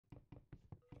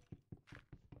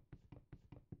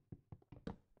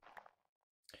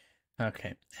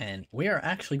Okay, and we are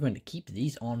actually going to keep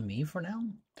these on me for now,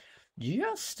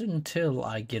 just until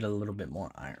I get a little bit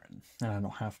more iron, and I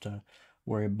don't have to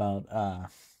worry about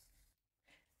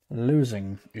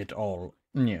losing it all.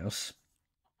 Yes.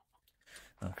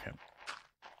 Okay.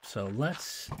 So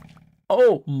let's.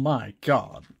 Oh my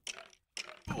god,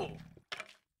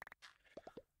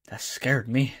 that scared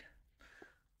me.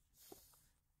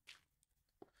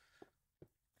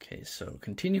 Okay, so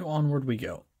continue onward we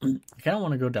go. I kind of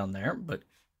want to go down there, but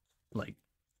like,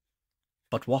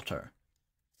 but water.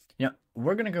 Yeah,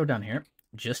 we're gonna go down here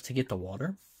just to get the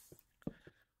water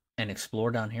and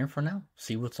explore down here for now.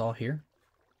 See what's all here.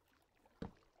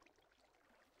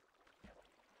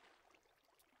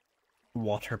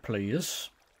 Water, please.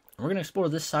 We're gonna explore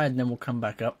this side and then we'll come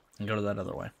back up and go to that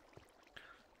other way.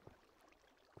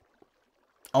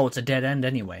 Oh, it's a dead end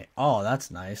anyway. Oh,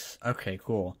 that's nice. Okay,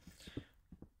 cool.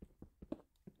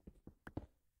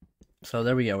 So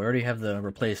there we go. We already have the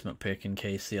replacement pick in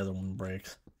case the other one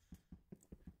breaks.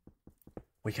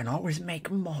 We can always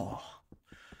make more.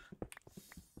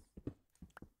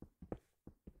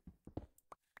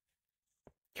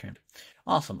 Okay.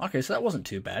 Awesome. Okay, so that wasn't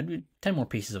too bad. 10 more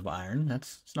pieces of iron.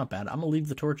 It's not bad. I'm gonna leave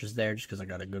the torches there just because I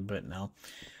got a good bit now.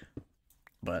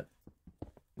 But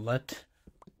let's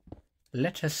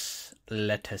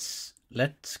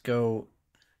go.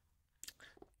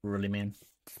 Really, man?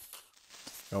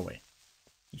 Go away.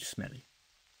 You smelly.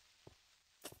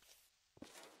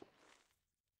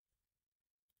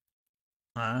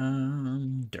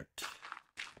 Dirt.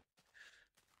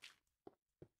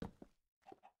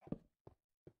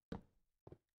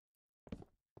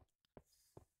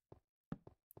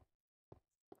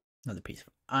 Another piece of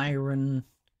iron.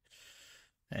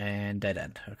 And dead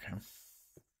end. Okay.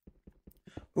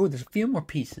 Oh, there's a few more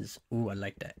pieces. Ooh, I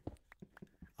like that.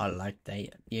 I like that.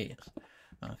 Yes.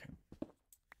 Okay.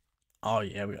 Oh,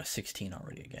 yeah, we got 16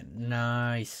 already again.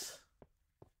 Nice.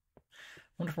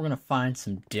 Wonder if we're gonna find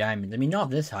some diamonds. I mean,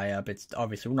 not this high up. It's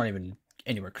obviously we're not even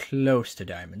anywhere close to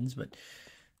diamonds, but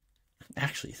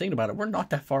actually, thinking about it, we're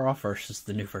not that far off versus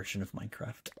the new version of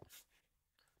Minecraft.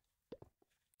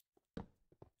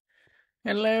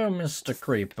 Hello, Mr.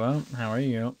 Creeper. How are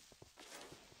you?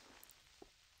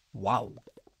 Wow.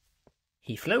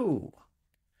 He flew.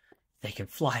 They can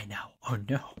fly now. Oh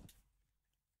no.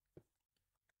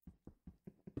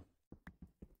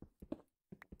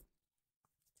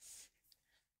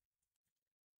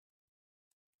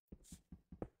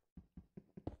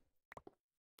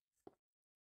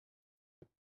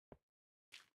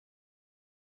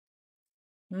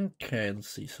 Okay, let's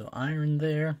see. So iron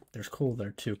there. There's coal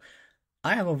there too.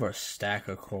 I have over a stack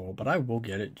of coal, but I will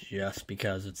get it just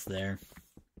because it's there.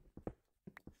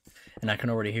 And I can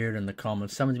already hear it in the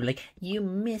comments. Someone's be like, "You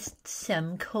missed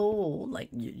some coal." Like,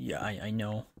 yeah, I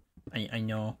know. I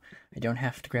know. I don't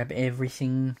have to grab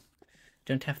everything.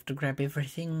 Don't have to grab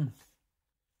everything.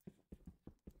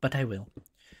 But I will.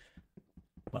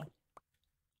 Well,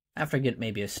 after I get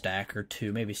maybe a stack or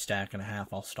two, maybe a stack and a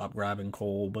half, I'll stop grabbing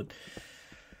coal. But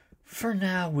for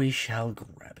now, we shall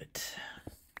grab it.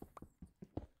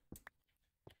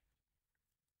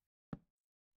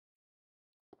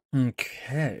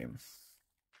 Okay.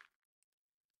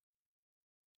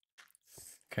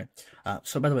 Okay.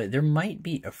 So by the way, there might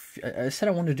be I said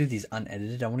I want to do these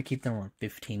unedited. I want to keep them around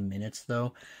 15 minutes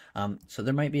though. So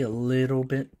there might be a little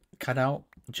bit cut out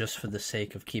just for the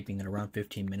sake of keeping it around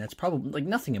 15 minutes. Probably like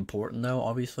nothing important though,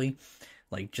 obviously.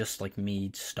 Like just like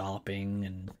me stopping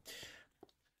and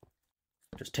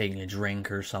just taking a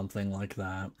drink or something like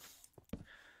that.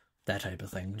 That type of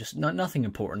thing. Just nothing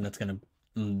important that's gonna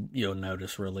you'll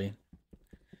notice really.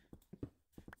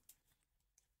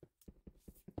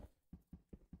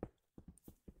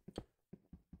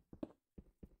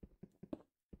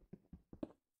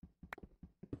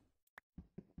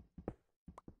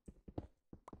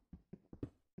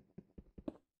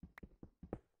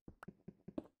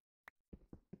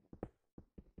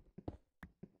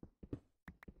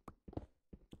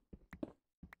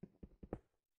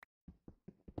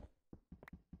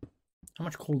 How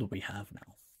much coal do we have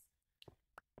now?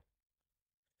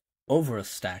 Over a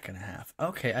stack and a half.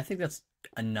 Okay, I think that's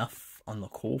enough on the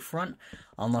coal front,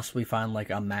 unless we find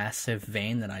like a massive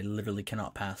vein that I literally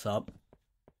cannot pass up.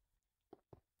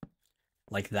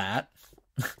 Like that.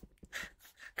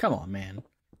 Come on, man.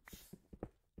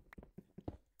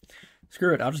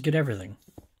 Screw it, I'll just get everything.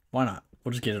 Why not?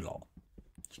 We'll just get it all.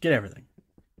 Just get everything.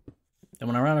 And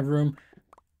when I run out of room...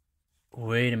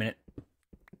 Wait a minute.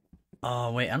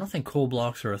 Oh, wait, I don't think coal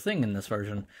blocks are a thing in this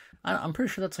version. I'm pretty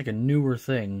sure that's like a newer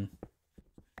thing.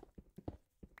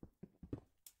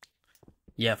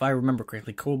 Yeah, if I remember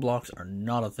correctly, coal blocks are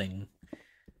not a thing.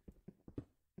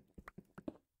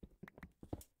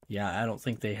 Yeah, I don't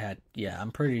think they had. Yeah,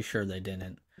 I'm pretty sure they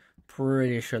didn't.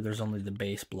 Pretty sure there's only the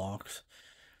base blocks.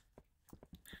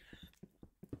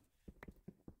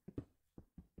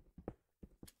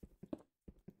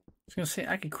 I was gonna say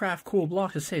I could craft cool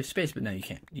blocks to save space, but no, you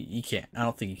can't. You can't. I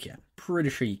don't think you can. Pretty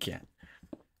sure you can't.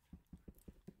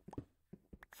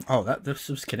 Oh, this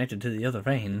was connected to the other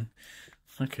vein.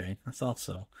 Okay, I thought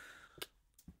so.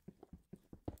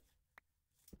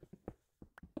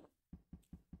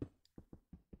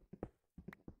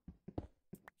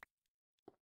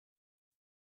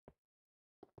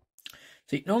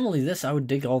 See, normally this I would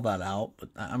dig all that out, but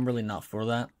I'm really not for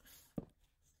that.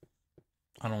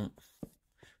 I don't.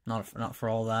 Not for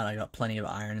all that. I got plenty of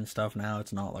iron and stuff now.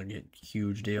 It's not like a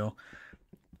huge deal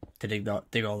to dig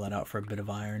all that out for a bit of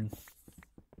iron.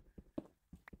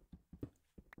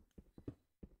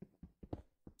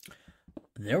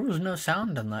 There was no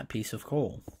sound on that piece of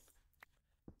coal.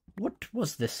 What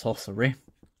was this sorcery?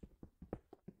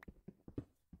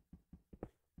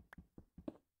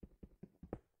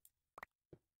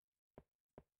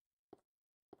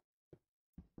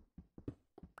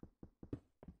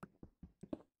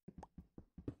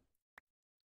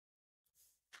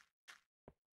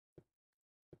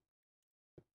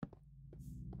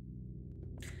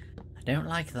 I don't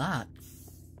like that.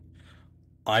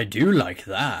 I do like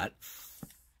that.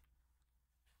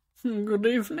 Good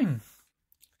evening.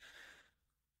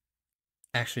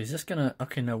 Actually, is this gonna...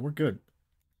 Okay, no, we're good.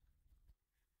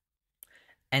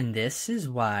 And this is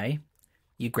why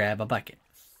you grab a bucket.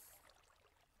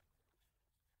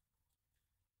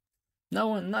 No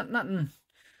one, nothing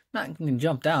can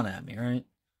jump down at me, right?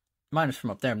 Minus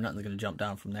from up there, but nothing's gonna jump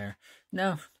down from there.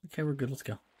 No, okay, we're good, let's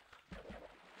go.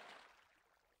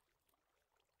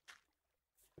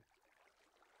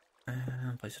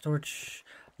 Place a torch.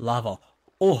 Lava.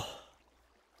 Oh!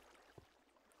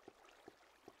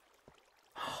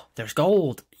 There's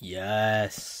gold!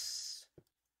 Yes!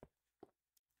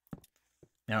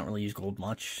 I don't really use gold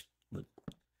much, but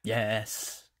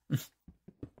yes!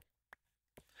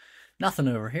 Nothing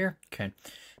over here. Okay.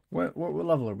 What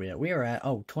level are we at? We are at,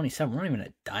 27. We're not even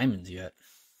at diamonds yet.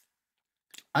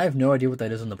 I have no idea what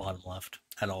that is on the bottom left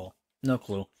at all. No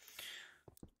clue.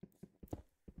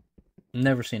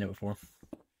 Never seen it before.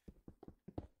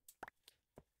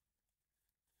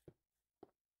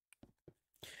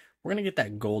 We're gonna get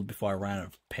that gold before I run out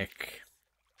of pick.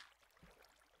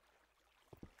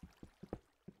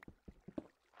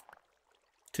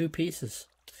 Two pieces.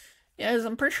 Yeah,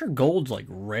 I'm pretty sure gold's like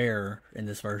rare in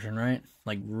this version, right?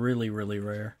 Like really, really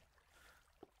rare.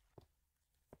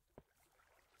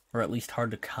 Or at least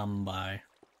hard to come by.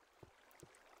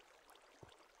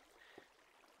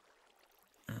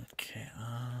 Okay,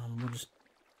 we'll just...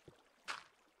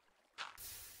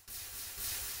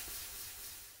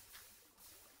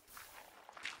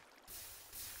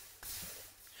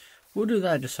 We'll do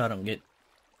that just so I don't get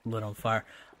lit on fire.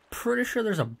 Pretty sure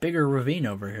there's a bigger ravine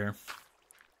over here.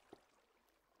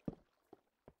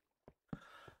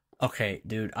 Okay,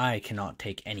 dude, I cannot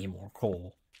take any more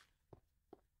coal.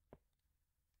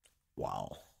 Wow.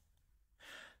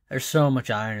 There's so much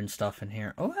iron and stuff in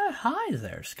here. Oh, hi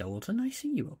there, skeleton. I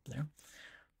see you up there.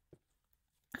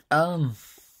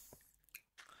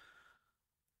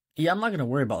 Yeah, I'm not gonna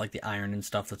worry about like the iron and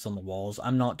stuff that's on the walls.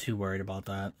 I'm not too worried about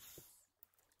that.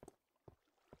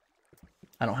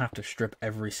 I don't have to strip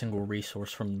every single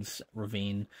resource from this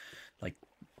ravine.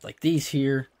 Like these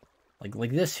here.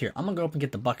 Like this here. I'm gonna go up and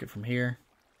get the bucket from here.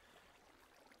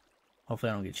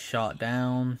 Hopefully I don't get shot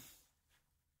down.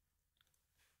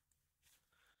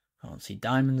 I don't see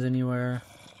diamonds anywhere.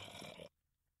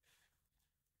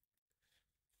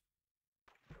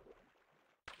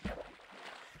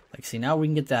 Like, see, now we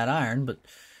can get that iron, but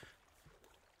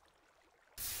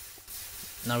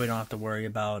now we don't have to worry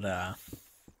about that.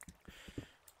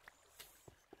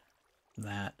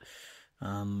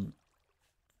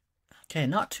 Okay,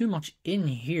 not too much in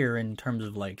here in terms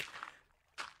of like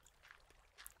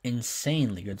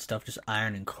insanely good stuff. Just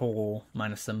iron and coal,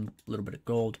 minus some little bit of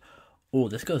gold. Oh,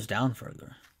 this goes down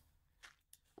further.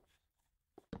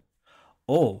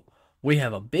 Oh, we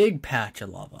have a big patch of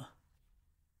lava.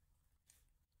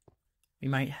 We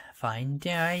might find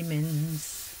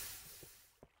diamonds.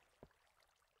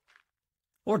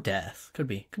 Or death. Could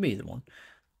be either one.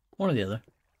 One or the other.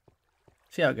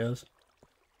 See how it goes.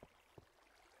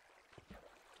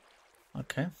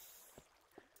 Okay.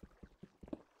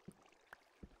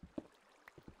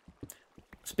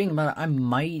 Speaking about it, I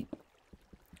might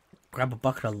grab a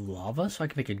bucket of lava so I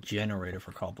can make a generator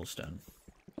for cobblestone.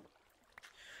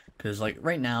 Because, like,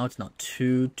 right now it's not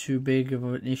too big of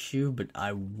an issue, but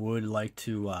I would like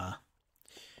to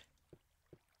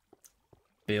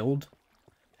build,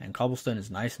 and cobblestone is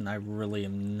nice, and I really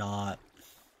am not.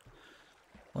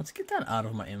 Let's get that out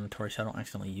of my inventory so I don't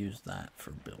accidentally use that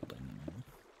for building.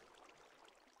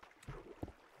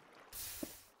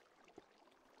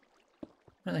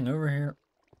 Anything over here?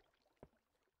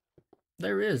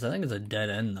 There is. I think it's a dead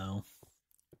end, though.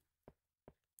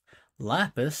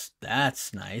 Lapis,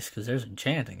 that's nice, because there's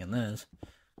enchanting in this.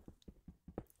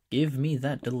 Give me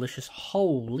that delicious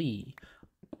holy,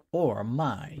 or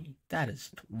my, that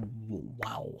is,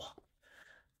 wow.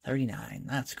 39,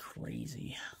 that's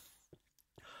crazy.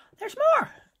 There's more!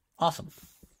 Awesome.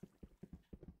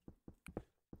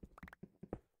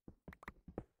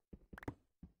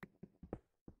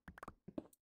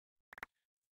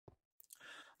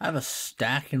 I have a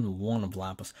stack and 1 of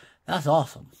lapis. That's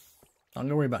awesome. I'm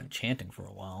gonna worry about enchanting for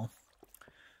a while.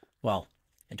 Well,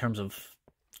 in terms of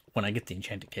when I get the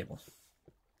enchanted cable.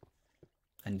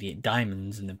 And get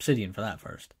diamonds and obsidian for that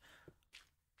first.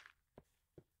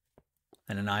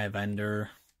 And an eye of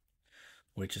ender,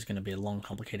 which is going to be a long,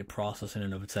 complicated process in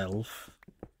and of itself.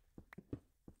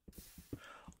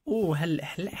 Oh,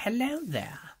 hello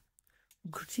there.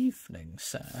 Good evening,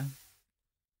 sir.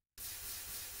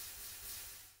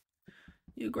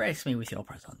 You grace me with your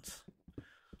presence.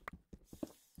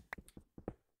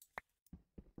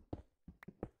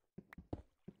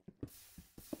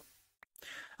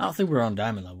 I don't think we're on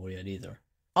diamond level yet either.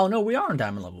 Oh no, we are on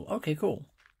diamond level. Okay, cool.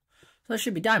 So there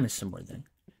should be diamonds somewhere then.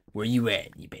 Where you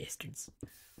at, you bastards?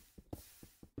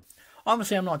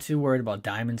 Obviously, I'm not too worried about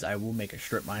diamonds. I will make a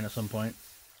strip mine at some point.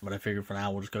 But I figured for now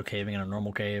we'll just go caving in a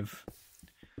normal cave.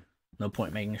 No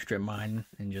point making a strip mine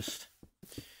and just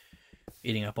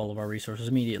eating up all of our resources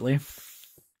immediately.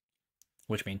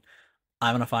 Which means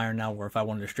I'm on a fire now where if I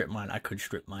wanted to strip mine, I could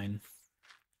strip mine.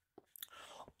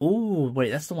 Ooh,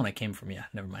 wait, that's the one I came from. Yeah,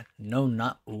 never mind. No,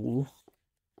 not ooh.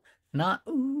 Not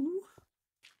ooh.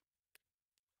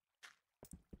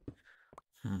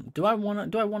 Do I wanna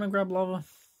grab lava?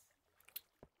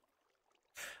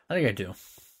 I think I do.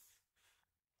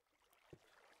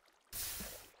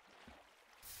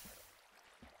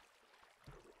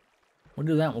 We'll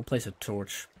do that, we'll place a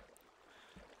torch.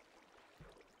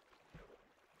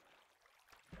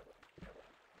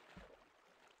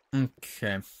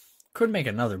 Okay. Could make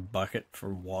another bucket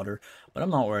for water, but I'm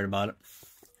not worried about it.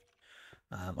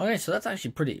 Okay, so that's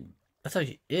actually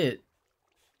it.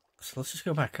 So let's just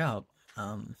go back up.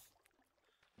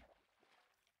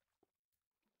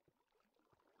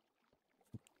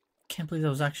 Can't believe that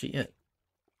was actually it.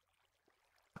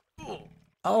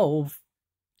 Oh.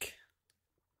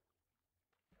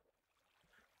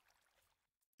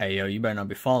 Hey, yo, you better not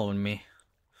be following me.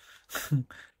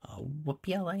 I'll whoop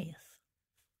your ass.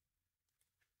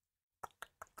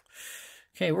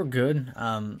 Okay, we're good.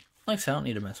 Like I said, I don't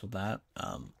need to mess with that.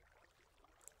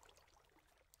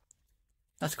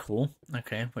 That's cool.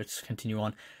 Okay, let's continue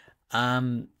on.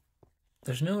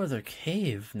 There's no other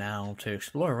cave now to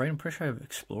explore, right? I'm pretty sure I've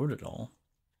explored it all.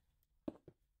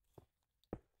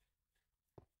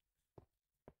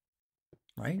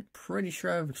 Right? Pretty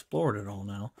sure I've explored it all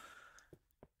now.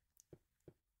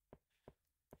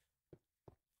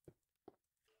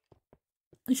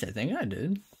 At least I think I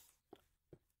did.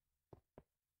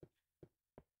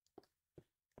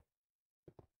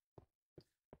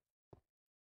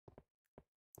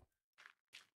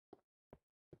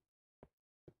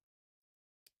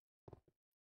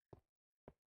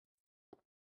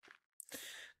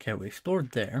 Okay, we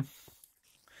explored there.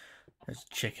 There's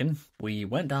chicken. We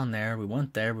went down there, we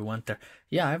went there, we went there.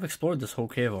 Yeah, I've explored this whole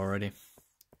cave already.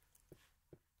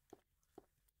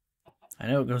 I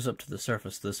know it goes up to the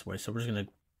surface this way, so we're just gonna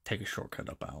take a shortcut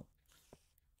up out.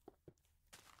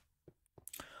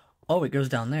 Oh, it goes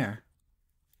down there.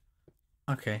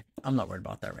 Okay, I'm not worried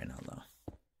about that right now, though.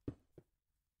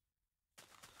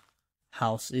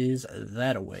 House is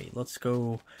that away. Let's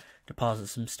go deposit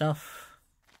some stuff.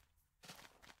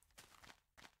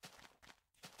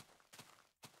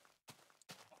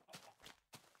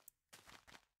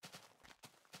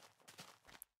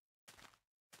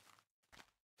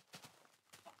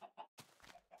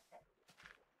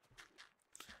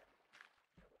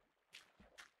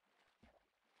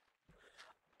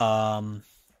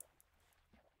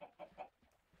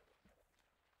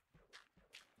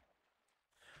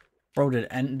 Bro,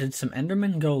 did some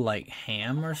Endermen go like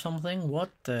ham or something? What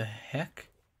the heck?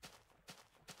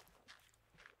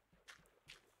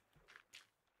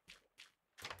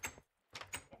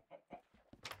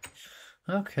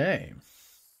 Okay.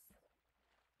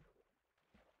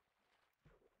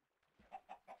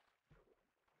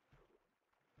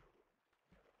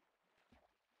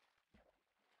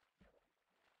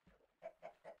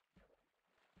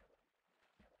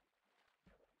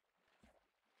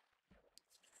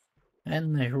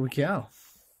 And there we go.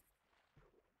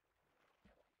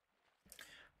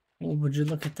 Well, would you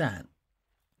look at that?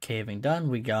 Caving done.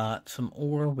 We got some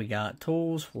ore. We got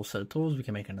tools. Full set of tools. We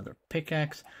can make another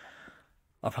pickaxe.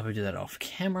 I'll probably do that off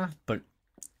camera, but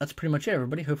that's pretty much it,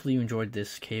 everybody. Hopefully you enjoyed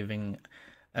this caving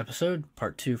episode,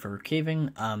 part 2 for caving.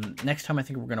 Next time I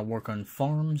think we're going to work on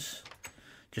farms,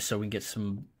 just so we get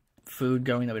some food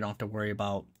going that we don't have to worry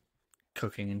about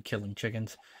cooking and killing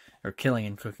chickens, or killing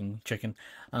and cooking chicken.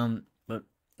 But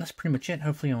that's pretty much it.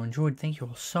 Hopefully you enjoyed. Thank you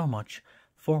all so much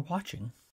for watching.